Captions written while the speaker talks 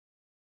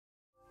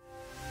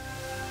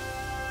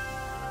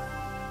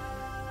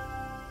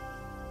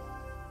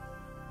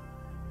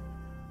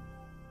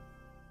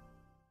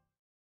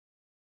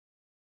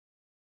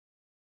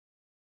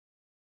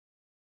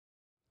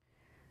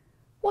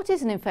What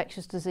is an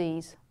infectious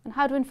disease and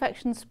how do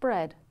infections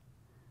spread?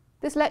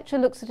 This lecture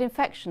looks at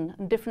infection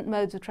and different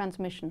modes of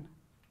transmission.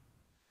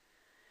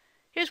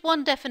 Here's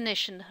one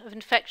definition of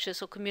infectious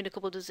or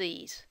communicable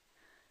disease.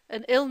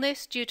 An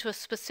illness due to a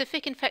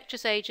specific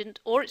infectious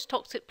agent or its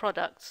toxic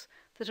products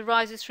that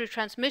arises through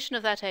transmission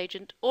of that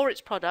agent or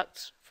its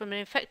products from an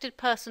infected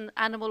person,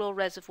 animal or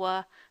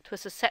reservoir to a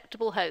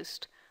susceptible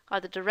host,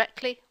 either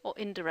directly or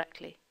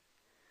indirectly.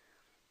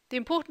 The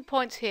important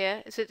point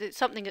here is that it's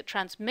something that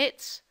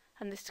transmits,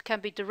 and this can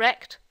be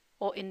direct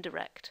or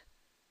indirect.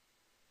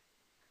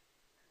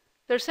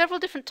 There are several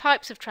different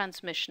types of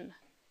transmission.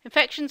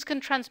 Infections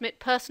can transmit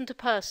person to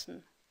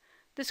person.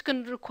 This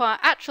can require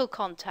actual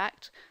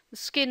contact,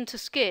 skin to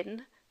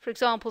skin, for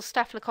example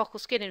staphylococcal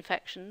skin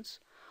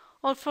infections,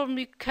 or from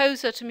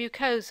mucosa to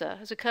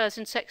mucosa, as occurs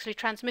in sexually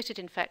transmitted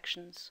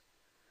infections.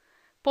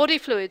 Body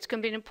fluids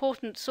can be an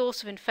important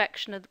source of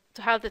infection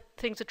to how the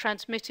things are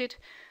transmitted.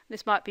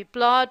 This might be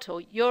blood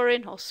or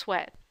urine or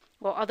sweat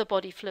or other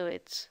body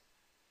fluids.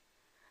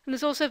 And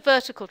there's also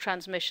vertical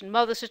transmission,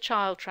 mother to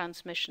child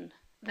transmission.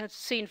 That's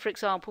seen, for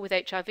example, with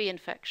HIV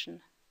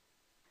infection.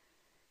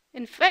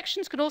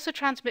 Infections can also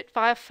transmit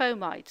via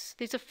fomites.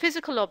 These are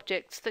physical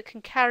objects that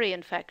can carry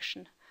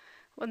infection,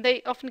 and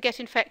they often get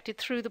infected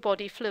through the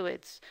body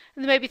fluids.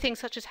 And there may be things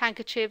such as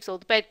handkerchiefs or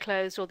the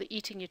bedclothes or the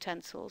eating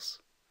utensils.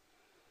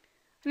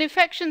 And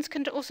infections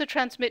can also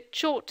transmit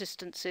short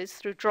distances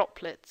through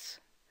droplets.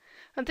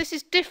 And this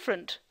is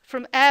different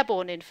from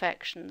airborne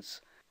infections,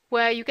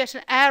 where you get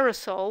an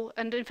aerosol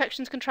and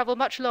infections can travel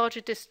much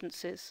larger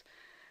distances.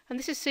 And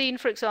this is seen,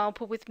 for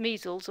example, with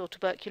measles or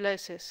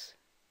tuberculosis.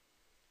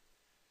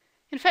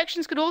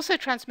 Infections can also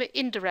transmit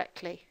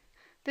indirectly.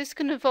 This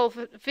can involve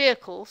a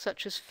vehicle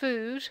such as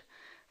food,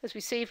 as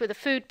we see with a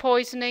food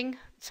poisoning,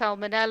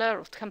 salmonella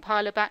or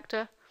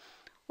campylobacter,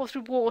 or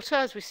through water,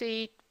 as we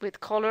see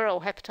with cholera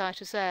or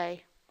hepatitis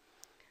A.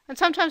 And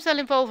sometimes they'll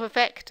involve a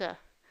vector.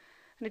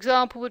 An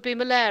example would be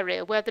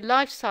malaria, where the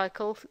life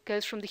cycle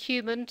goes from the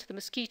human to the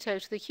mosquito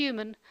to the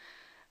human,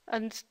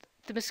 and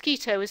the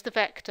mosquito is the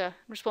vector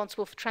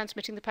responsible for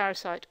transmitting the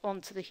parasite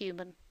onto the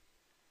human.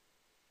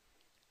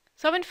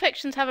 Some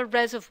infections have a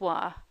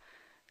reservoir.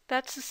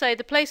 That's to say,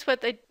 the place where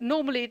they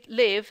normally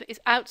live is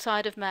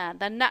outside of man.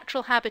 Their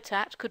natural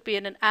habitat could be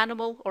in an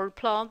animal or a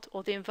plant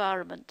or the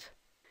environment.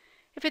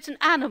 If it's an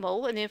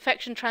animal and the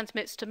infection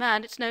transmits to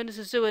man, it's known as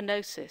a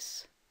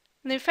zoonosis.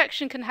 And the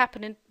infection can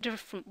happen in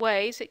different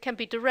ways. It can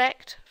be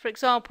direct, for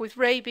example with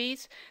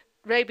rabies.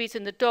 Rabies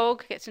in the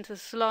dog gets into the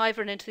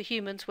saliva and into the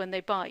humans when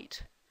they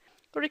bite.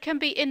 Or it can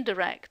be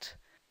indirect.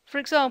 For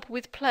example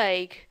with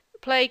plague.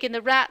 Plague in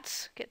the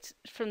rats gets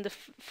from the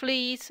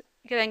fleas,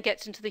 then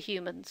gets into the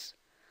humans.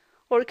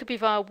 Or it could be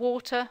via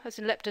water, as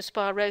in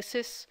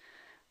leptospirosis.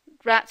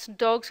 Rats and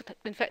dogs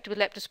infected with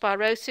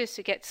leptospirosis,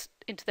 it gets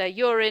into their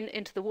urine,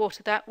 into the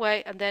water that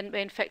way, and then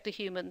may infect the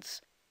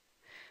humans.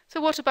 So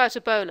what about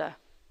Ebola?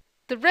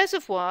 The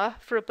reservoir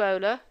for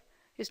Ebola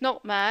is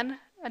not man,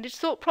 and it's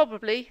thought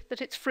probably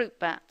that it's fruit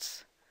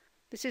bats.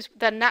 This is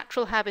their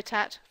natural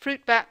habitat.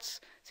 Fruit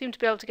bats seem to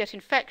be able to get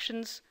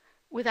infections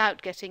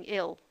without getting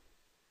ill.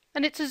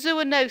 And it's a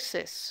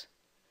zoonosis.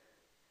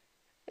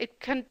 It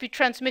can be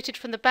transmitted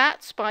from the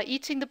bats by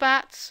eating the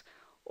bats,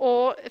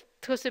 or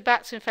because the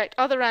bats infect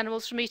other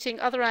animals from eating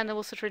other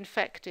animals that are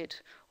infected,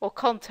 or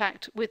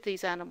contact with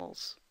these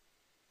animals.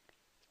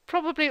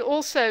 Probably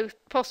also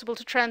possible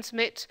to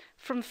transmit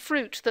from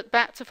fruit that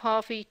bats have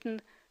half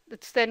eaten,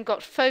 that's then got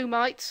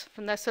fomites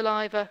from their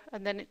saliva,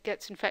 and then it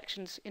gets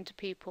infections into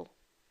people.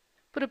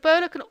 But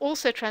Ebola can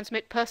also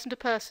transmit person to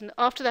person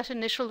after that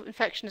initial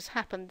infection has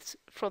happened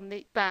from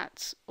the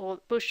bats or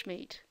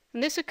bushmeat.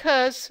 And this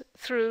occurs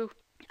through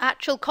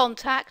actual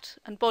contact,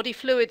 and body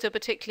fluids are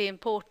particularly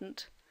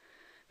important,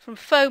 from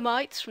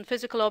fomites, from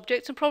physical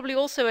objects, and probably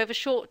also over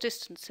short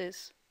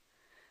distances.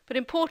 But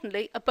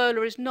importantly,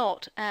 Ebola is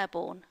not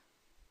airborne.